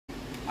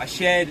I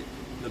shed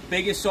the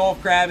biggest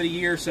soft crab of the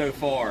year so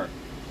far.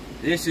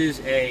 This is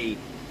a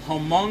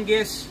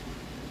humongous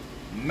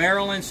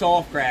Maryland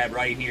soft crab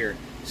right here.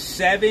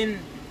 7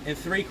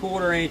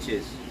 3/4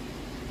 inches.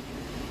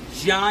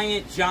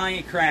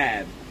 Giant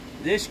crab.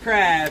 This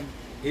crab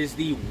is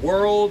the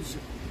world's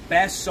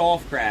best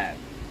soft crab.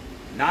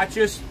 Not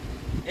just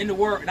in the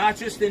world, not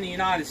just in the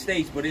United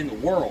States, but in the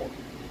world.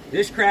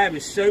 This crab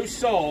is so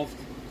soft,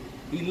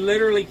 he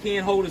literally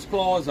can't hold his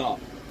claws up.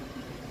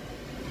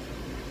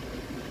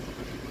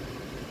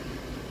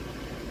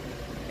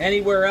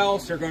 Anywhere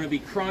else, they're going to be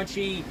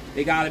crunchy.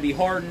 They got to be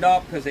hardened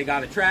up because they got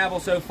to travel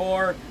so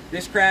far.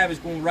 This crab is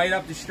going right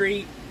up the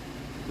street.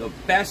 The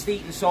best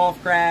eating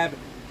soft crab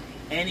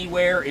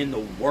anywhere in the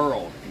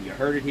world. And you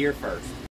heard it here first.